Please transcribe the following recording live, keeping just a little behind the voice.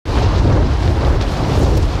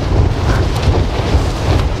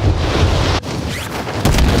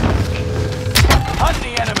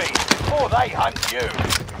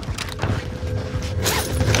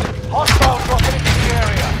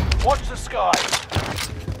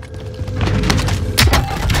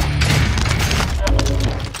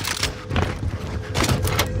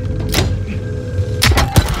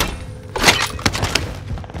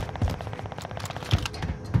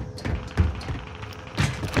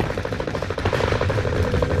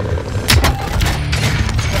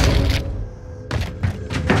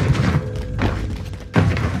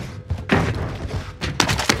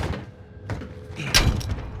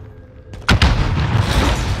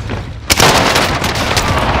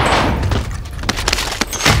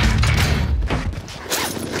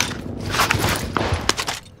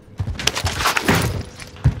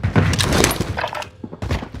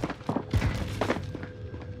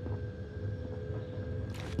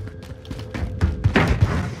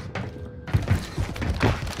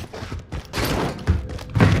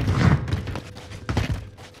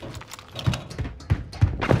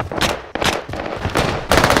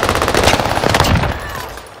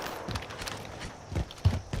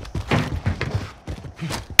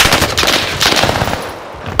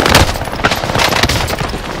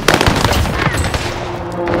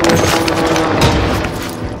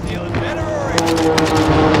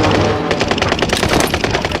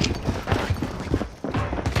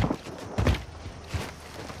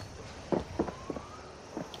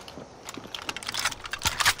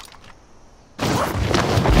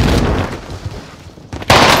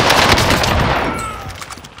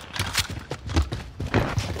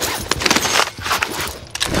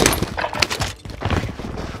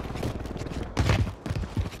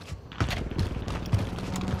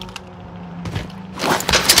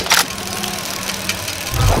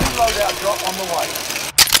Loadout drop on the way.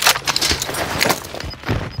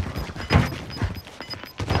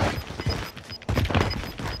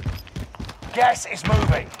 Gas is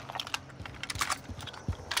moving.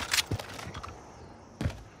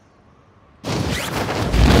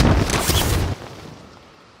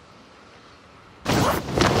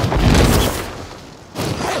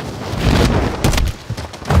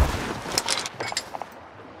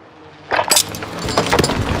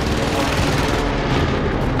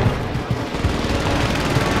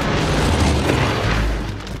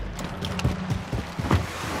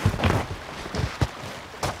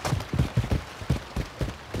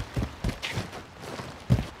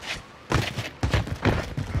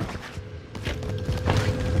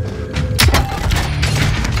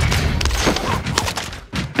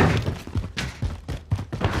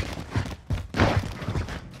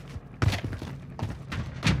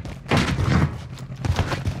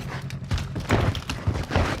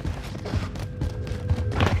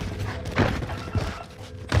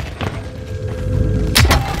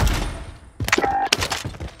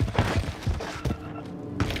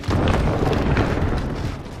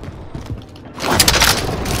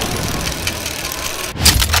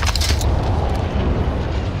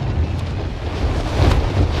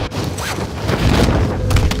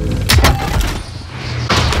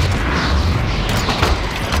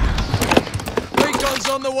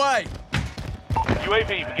 On the way.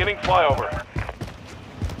 UAV beginning flyover.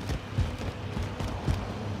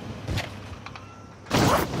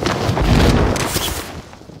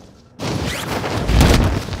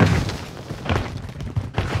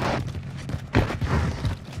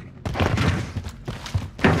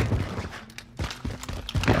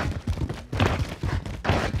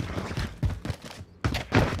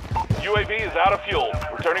 UAV is out of fuel.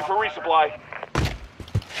 Returning for resupply.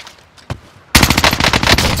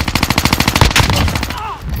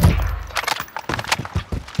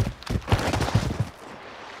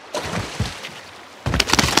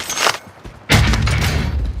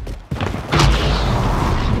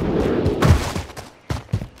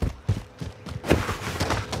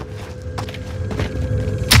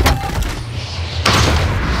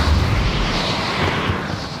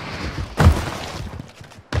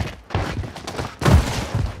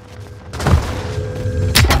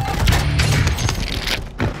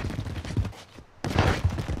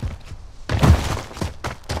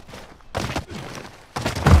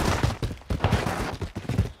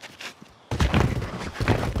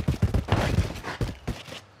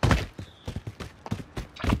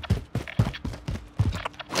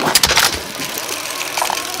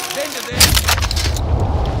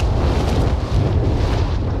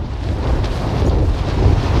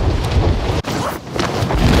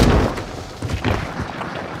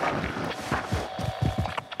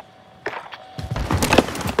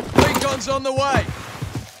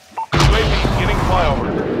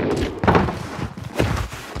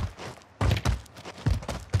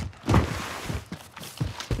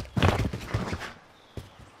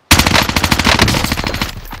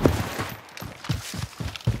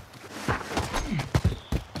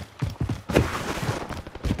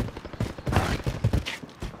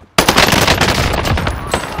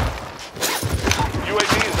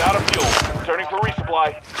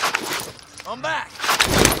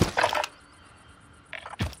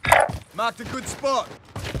 Marked a good spot.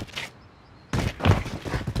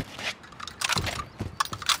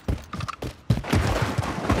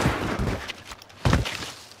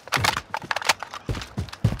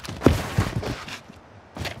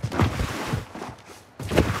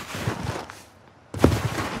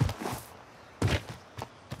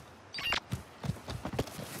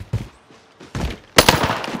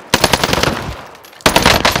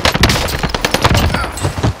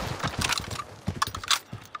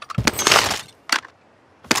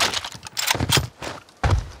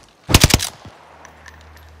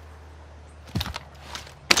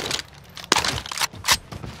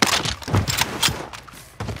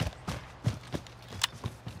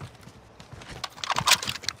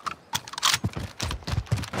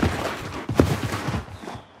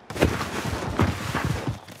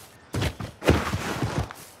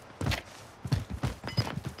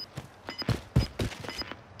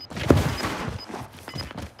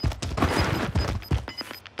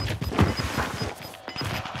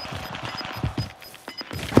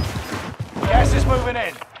 Gas is moving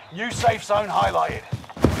in. New safe zone highlighted.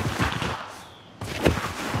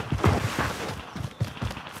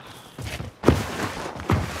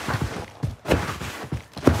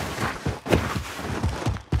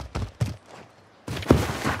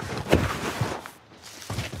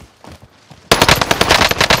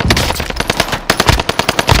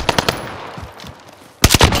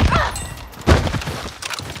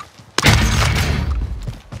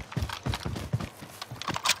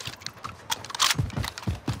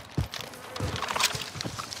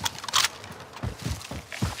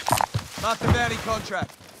 Mark the bounty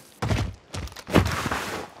contract.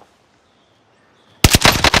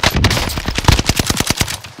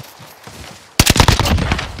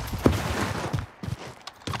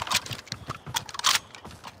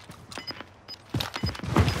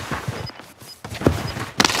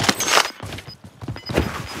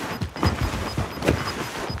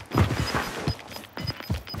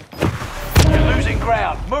 You're losing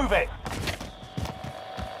ground. Move it.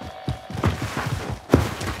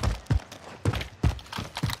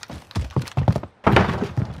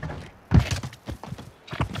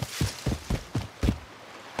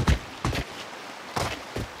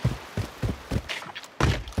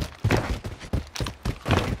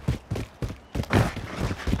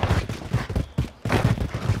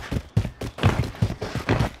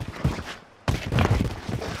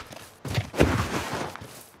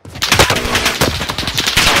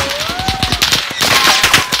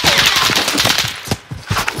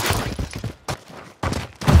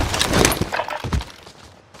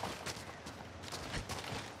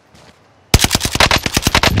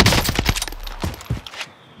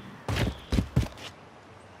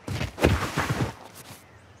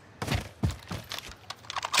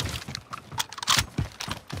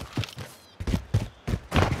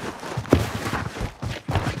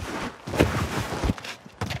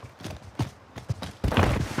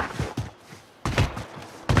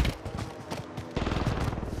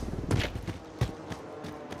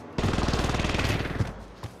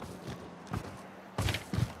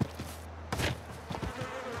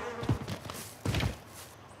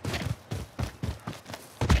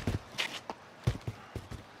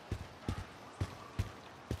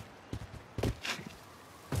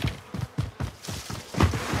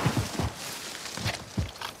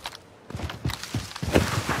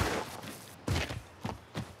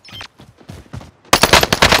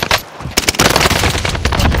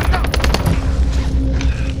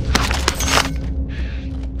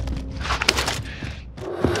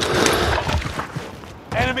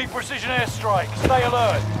 Enemy precision airstrike. Stay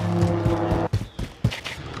alert.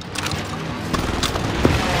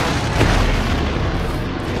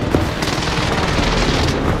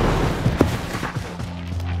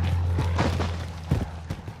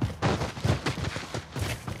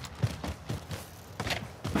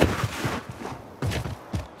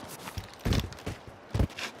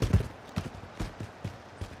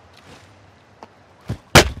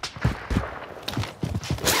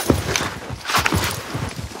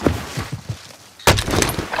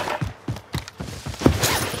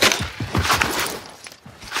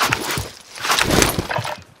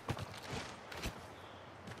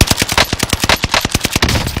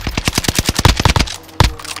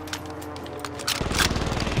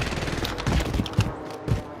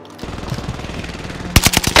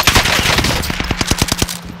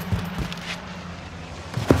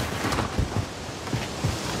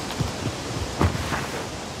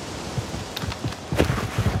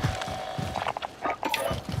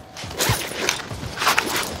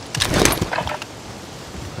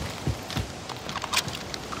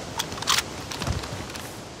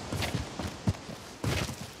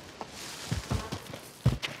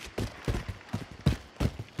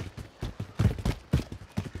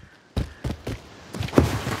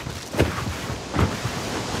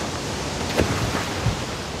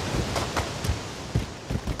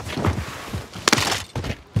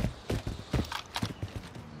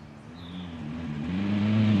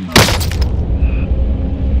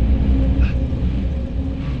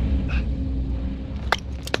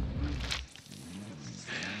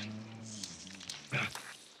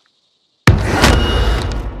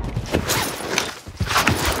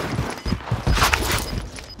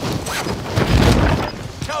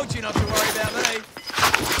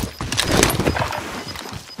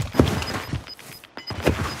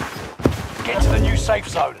 safe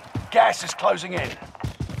zone. Gas is closing in.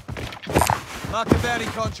 Mark the bounty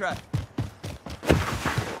contract.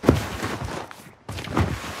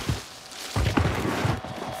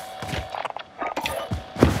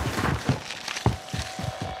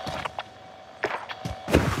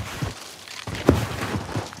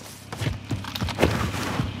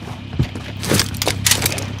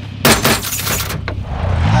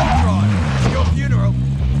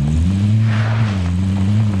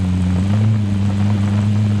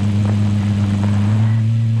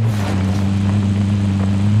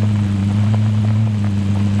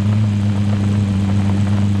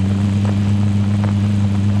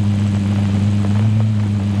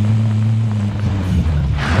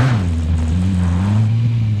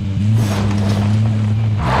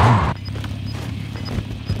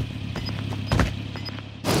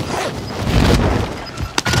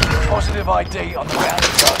 Positive ID on the bounty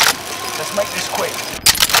target. Let's make this quick.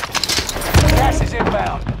 Gas is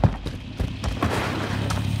inbound.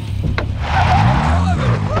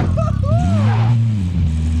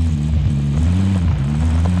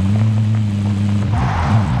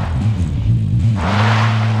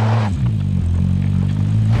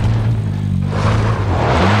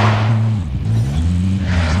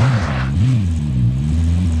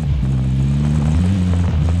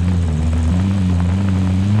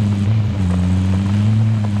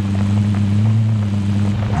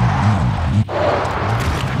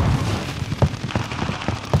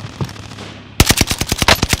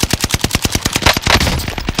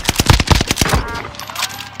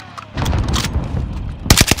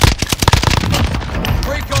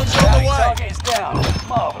 Target is down.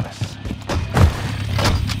 Marvelous.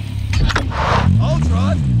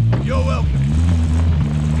 Ultron, you're welcome.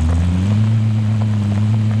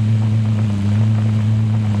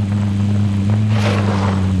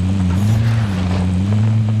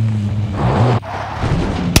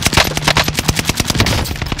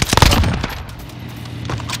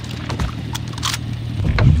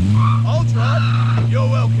 Ultron, you're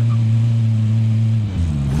welcome.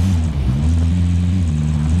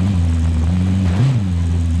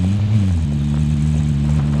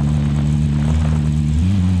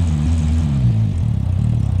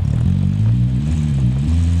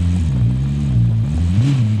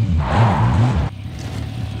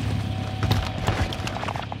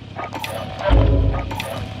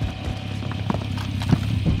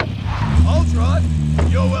 Ultron,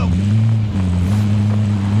 you're welcome.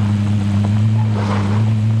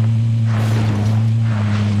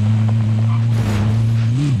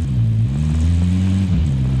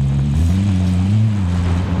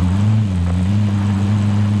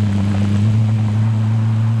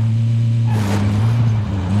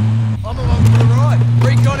 I'm along for the ride.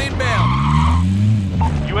 Recon inbound.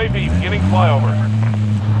 UAV beginning flyover.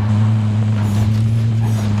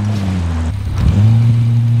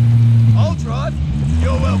 Ultron,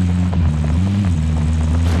 you're welcome.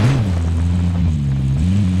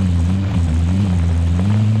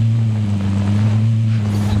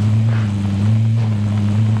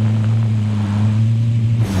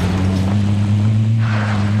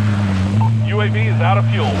 UAV is out of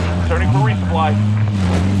fuel. Returning for resupply.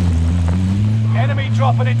 Enemy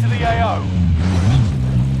dropping into the AO.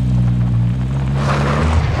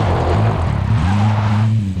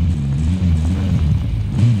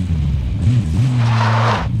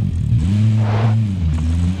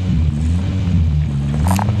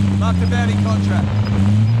 Mark the bounty contract.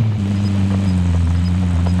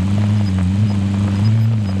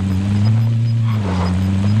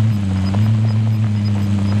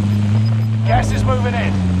 Gas is moving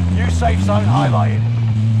in. New safe zone highlighted.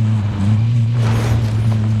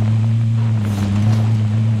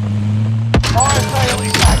 Fire sale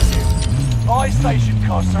is active. Buy station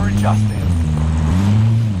costs are adjusted.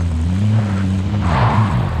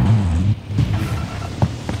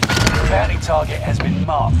 Bounty target has been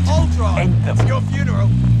marked. Ultron, End them. it's your funeral.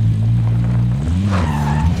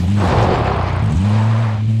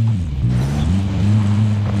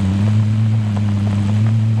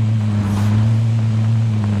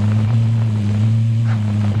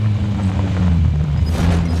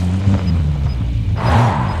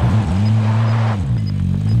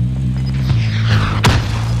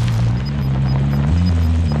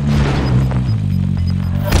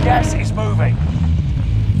 Gas is moving.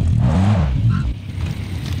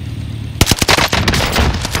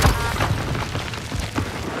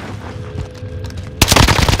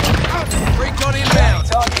 Recon inbound.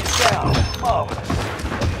 Target is down. Marvelous.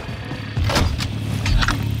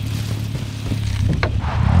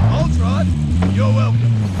 Ultron, you're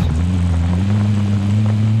welcome.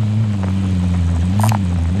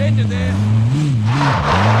 End of there.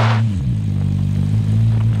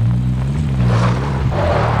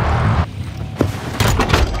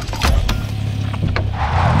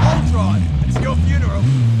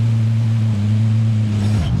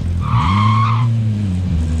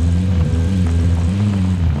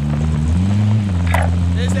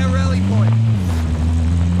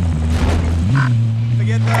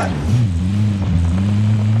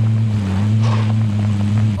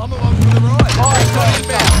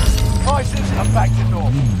 inbound. Prices are back to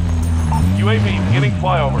normal. UAV beginning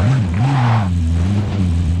flyover.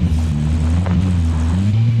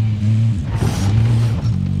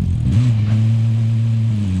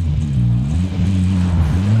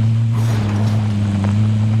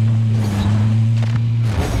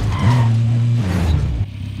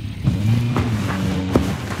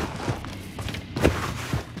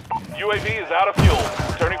 UAV is out of fuel.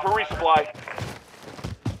 Returning for resupply.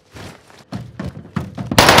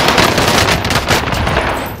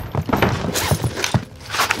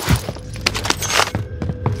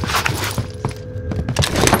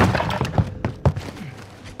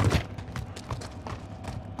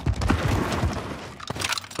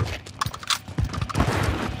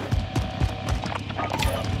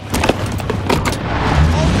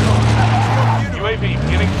 UAV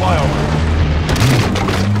beginning flyover.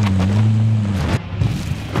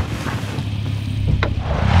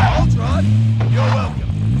 You're welcome.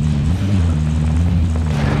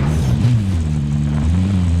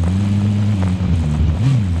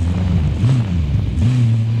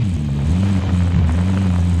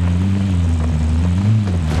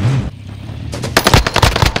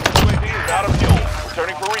 UAV is out of fuel.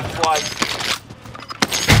 Returning for resupply.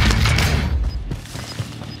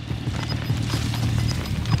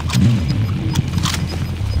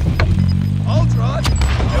 Hold right.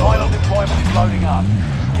 Final deployment is loading up.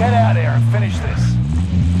 Get out there and finish this.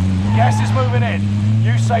 Gas is moving in.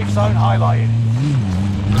 New safe zone highlighted.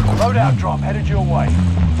 Loadout drop headed your way.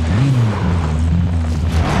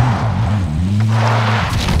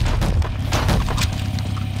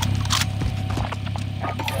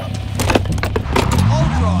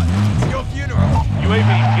 Hold right. It's your funeral. UAV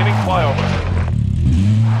beginning flyover.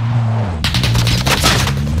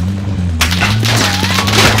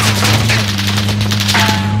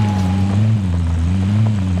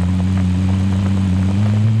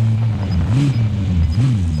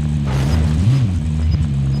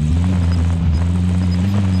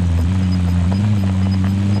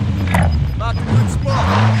 Mark a good spot.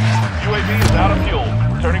 UAV is out of fuel.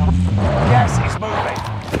 Returning for... Gas is moving.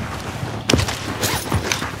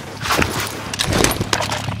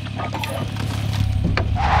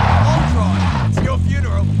 Hold right. It's your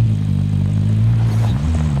funeral.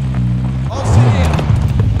 I'll sit in.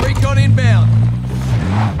 Recon inbound.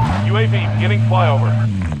 UAV beginning flyover.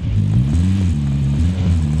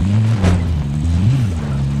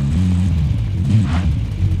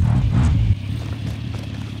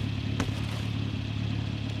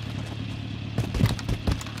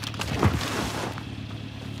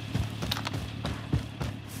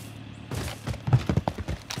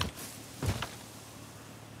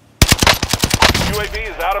 UAV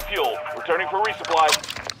is out of fuel. Returning for resupply.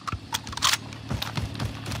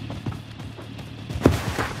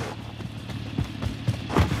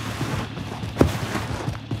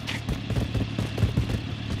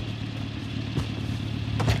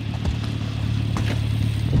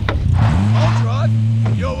 Hold right.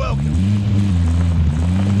 You're welcome.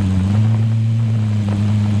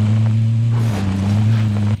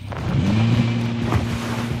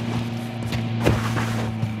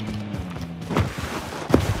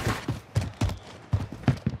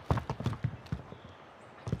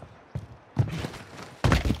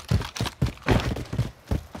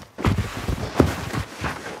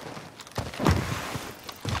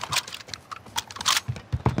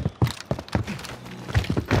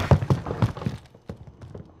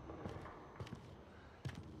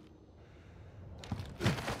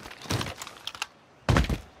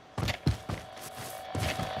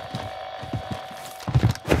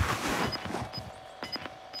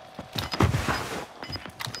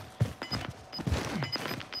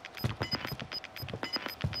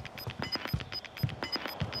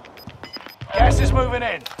 Gas is moving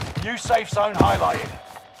in. New safe zone highlighted.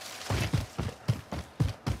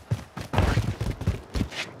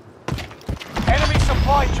 Enemy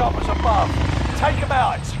supply choppers above. Take them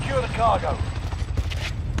out and secure the cargo.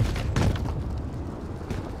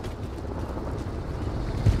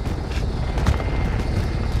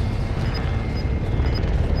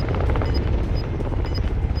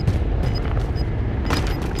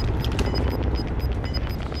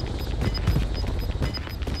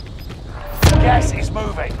 Gas is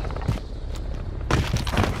moving.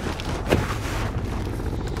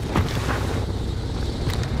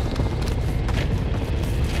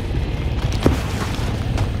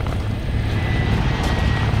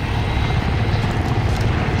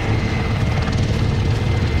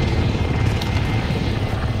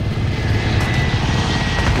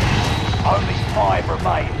 Only 5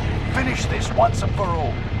 remain. Finish this once and for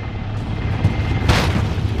all.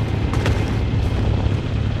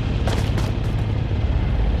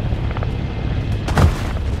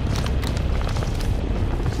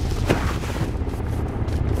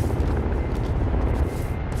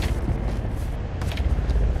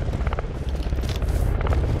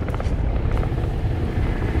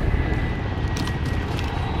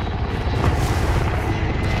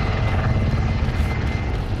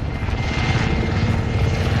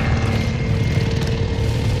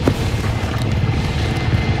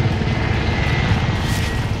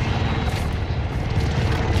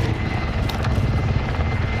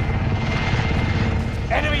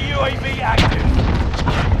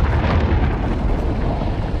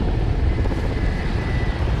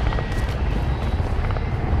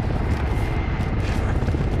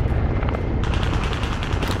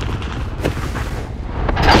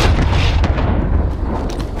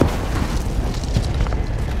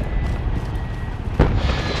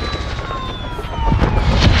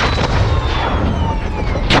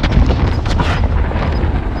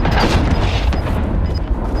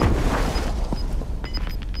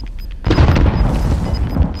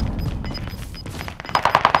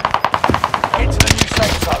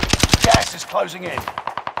 closing in.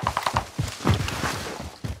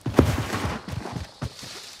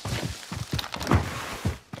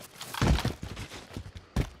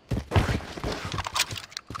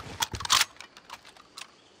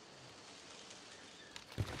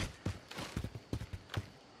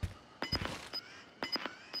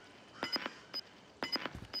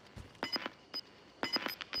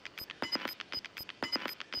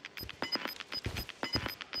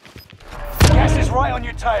 Gas is right on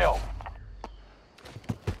your tail.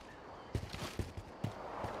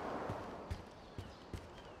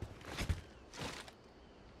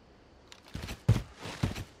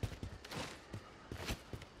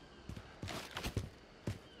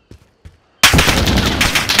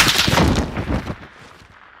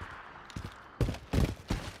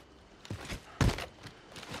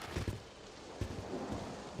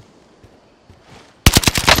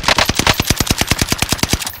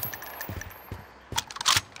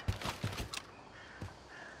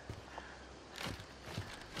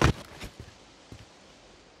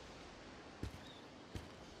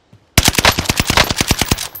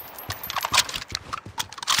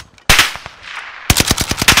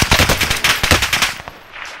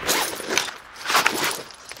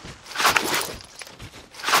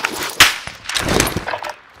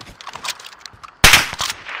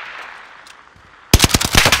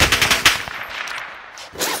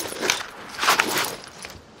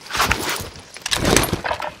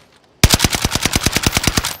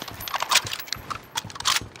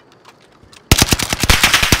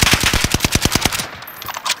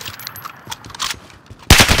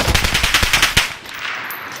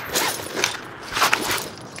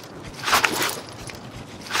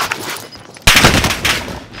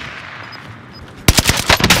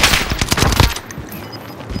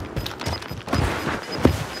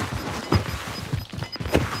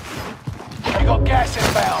 Got gas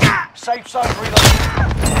inbound. Safe zone